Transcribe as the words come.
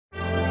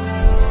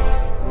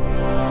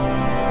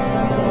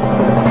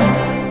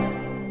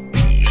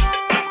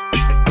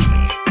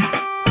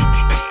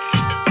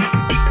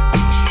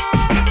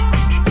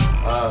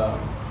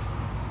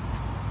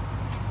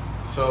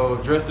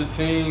address the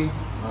team,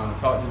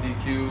 talk to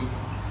DQ,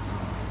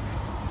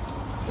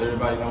 let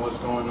everybody know what's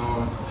going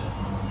on.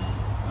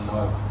 I know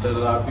I've let a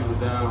lot of people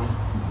down.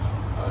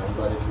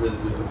 Everybody's really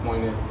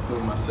disappointed,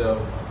 including myself.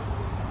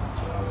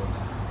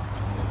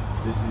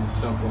 This is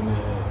something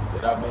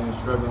that I've been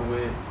struggling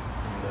with,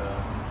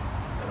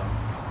 and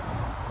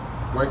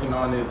I'm working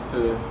on it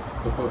to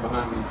put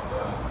behind me.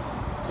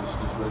 Just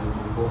ready to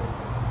move forward.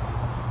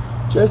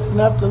 Jason,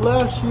 after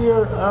last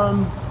year,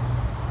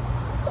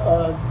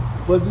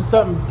 was it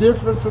something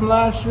different from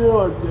last year,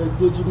 or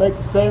did you make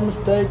the same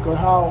mistake, or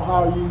how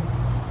are you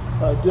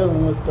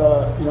dealing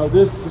with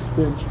this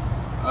suspension?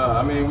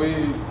 I mean,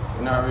 we're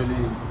not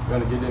really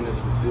going to get into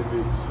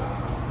specifics.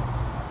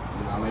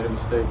 I made a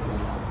mistake,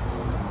 and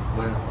I'm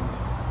learning from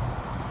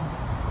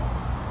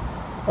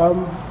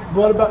it.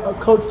 What about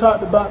Coach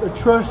talked about the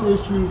trust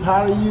issues?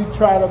 How do you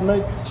try to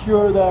make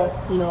sure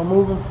that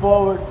moving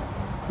forward,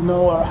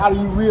 or how do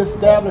you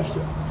reestablish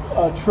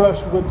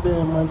trust with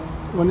them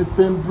when it's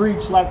been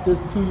breached like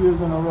this 2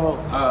 years in a row?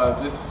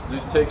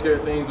 Just take care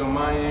of things on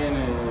my end,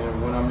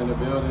 and when I'm in the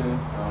building,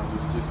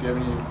 just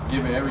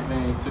giving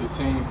everything to the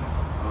team.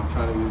 I'm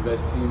trying to be the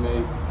best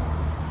teammate,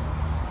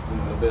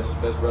 the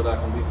best brother I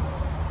can be.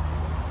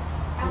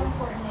 How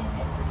important is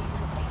it for you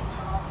to stay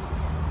involved in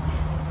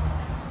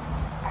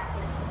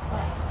practice and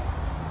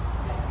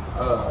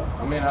play?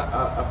 I mean, I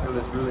feel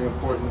it's really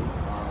important.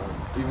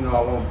 Even though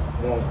I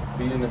won't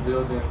be in the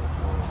building,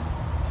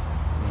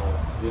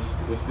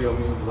 it still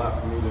means a lot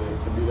for me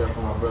to be there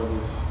for my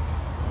brothers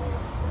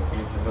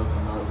and to help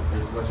them out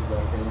as much as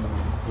I can in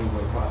any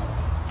way possible.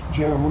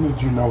 Jalen, when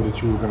did you know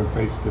that you were going to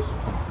face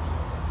discipline?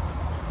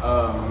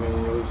 I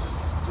mean, it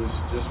was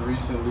just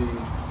recently.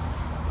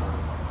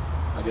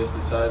 I guess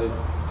decided.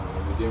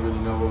 We didn't really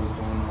know what was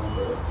going on,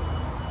 but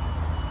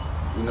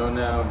we know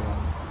now, and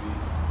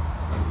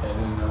we're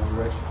heading in another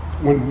direction.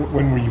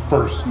 When were you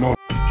first know?